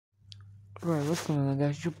Right, what's going on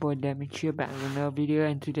guys, your boy Damage here back with another video,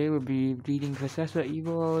 and today we'll be leading Proffesor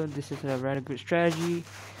Evil. This is a rather good strategy.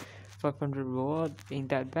 500 reward, ain't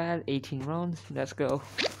that bad, 18 rounds, let's go.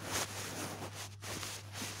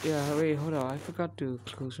 Yeah, wait, hold on, I forgot to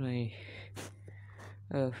close my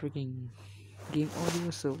freaking game audio,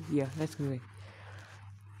 so yeah, let's go.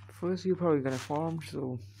 First you're probably gonna farm,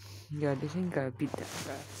 so yeah, this ain't gonna be that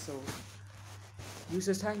bad, so use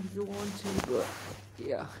the tank if you want to, but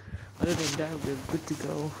yeah, other than that we're good to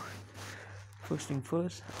go. First thing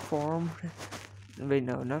first, farm. Wait,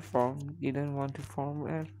 no, not farm. You don't want to farm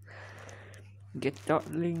and get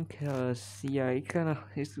dotling, cause yeah,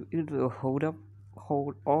 it will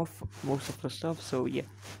hold off most of the stuff. So yeah,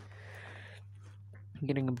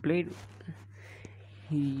 getting a blade.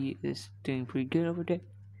 He is doing pretty good over there.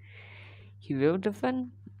 He will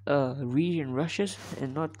defend region rushes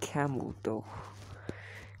and not camel though.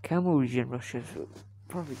 Camel region rushes will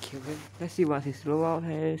probably kill him. Let's see what his blowout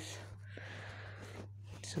has.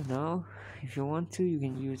 So now, if you want to, you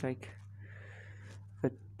can use like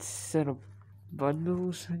a set of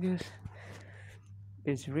bundles, I guess.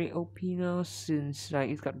 It's really OP now since like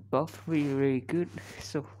it's got buffed really good.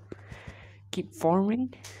 So keep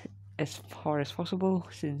farming as hard as possible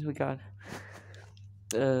since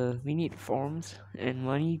we need farms and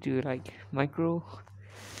money to like micro.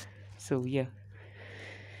 So yeah.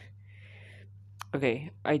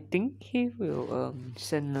 Okay, I think he will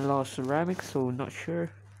send a lot of ceramics, so not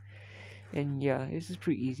sure. And yeah, this is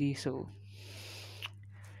pretty easy, so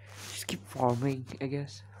just keep farming, I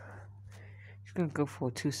guess. Just gonna go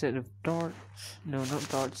for 2 sets of darts. No, not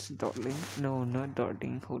darts, dotling. No, not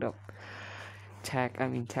darting. Hold up. Tack. Yeah, I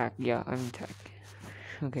mean tack.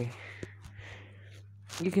 Okay.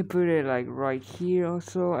 You can put it like right here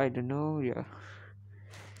also. I don't know. Yeah.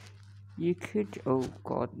 You could. Oh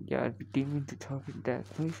god. Yeah, I didn't mean to target that.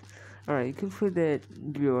 Please. Alright, you can put that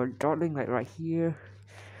your dotling like right here.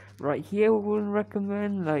 Right here, we wouldn't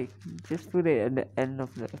recommend. Like, just put it at the end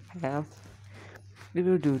of the path. It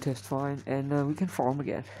will do just fine, and we can farm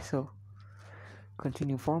again. So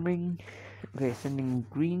continue farming. Okay, sending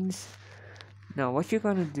greens. Now what you're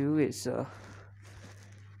gonna do is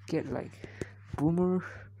get like boomer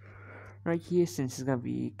right here since it's gonna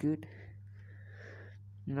be good.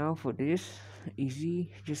 Now for this,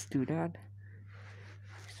 easy, just do that.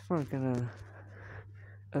 It's probably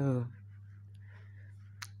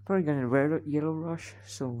gonna wear yellow rush,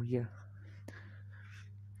 so yeah.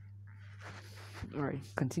 Alright,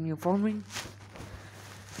 continue farming.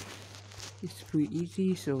 It's pretty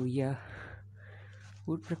easy, so yeah,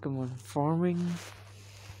 would recommend farming.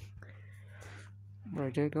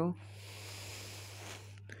 Right, there you go.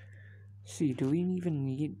 See, do we even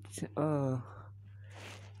need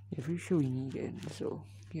yeah, pretty sure we need it, so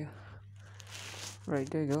yeah. Right,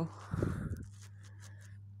 there you go.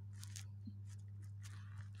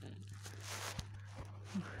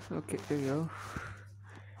 Okay, there you go.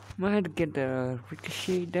 Might have to get the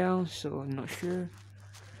ricochet down, so I'm not sure.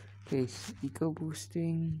 Okay, eco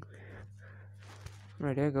boosting.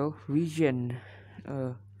 Right, there you go. Region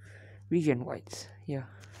whites. Yeah,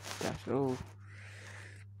 that's all.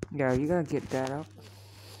 Yeah, you gotta get that up.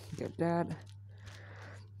 Get that.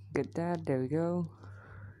 There we go.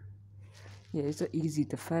 Yeah, it's an easy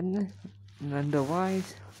defend. And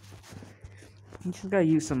otherwise, you just gotta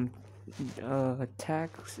use some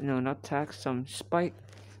attacks. No, not attacks. Some spike.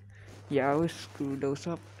 Yeah, I always screw those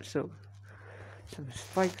up. So some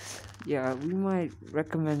spikes. Yeah, we might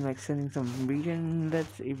recommend like sending some region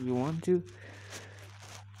lets if you want to.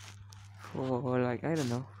 For like, I don't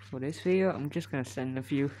know, for this video I'm just gonna send a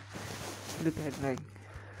few. Look at like,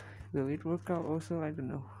 will it work out also? I don't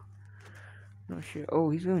know, not sure. Oh,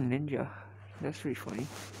 he's going ninja, that's pretty funny.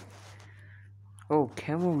 Oh,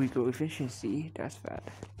 camel regrow efficiency, that's bad.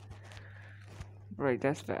 Right,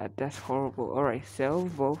 that's bad, that's horrible. Alright, sell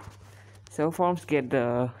farms get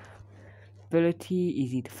the ability,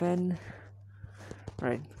 easy defend.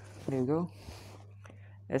 Right, there you go.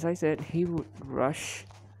 As I said, he would rush.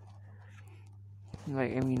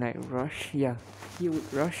 Like, rush. Yeah, he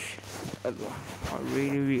would rush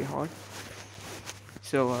really hard.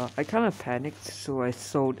 So I kind of panicked, so I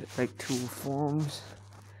sold like 2 forms,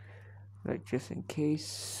 like just in case.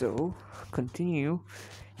 So continue.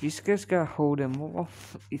 You just gotta hold them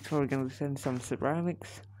off. He's probably gonna send some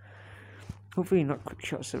ceramics. Hopefully not quick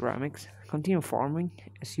shot ceramics. Continue farming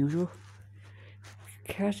as usual.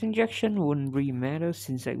 Cash injection wouldn't really matter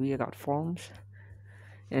since like we got farms,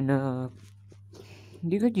 and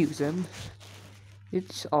you could use them.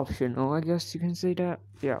 It's optional, I guess you can say that.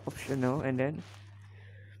 Yeah, optional. And then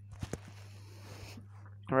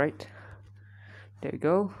right, there you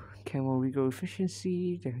go. camo regrow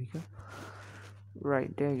efficiency. There we go.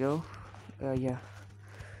 Right, there you go.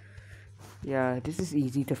 Yeah, this is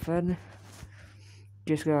easy to defend.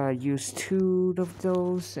 Just gotta use 2 of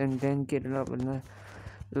those and then get another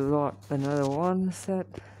set,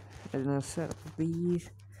 another set of these.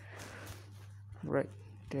 Right,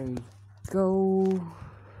 there we go.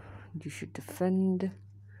 You should defend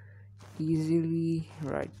easily.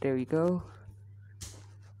 Right, there we go.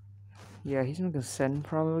 Yeah, he's not gonna send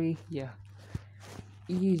probably. Yeah,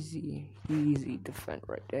 easy defend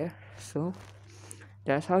right there. So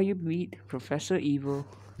that's how you beat Professor Evil.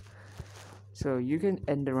 So you can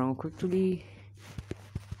end the round quickly.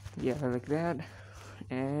 Yeah, like that.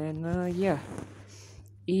 And yeah,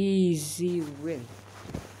 easy win.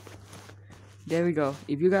 There we go.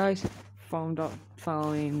 If you guys find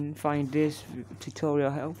this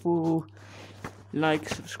tutorial helpful, like,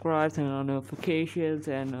 subscribe, turn on notifications,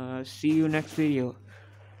 and see you next video.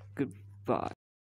 Goodbye.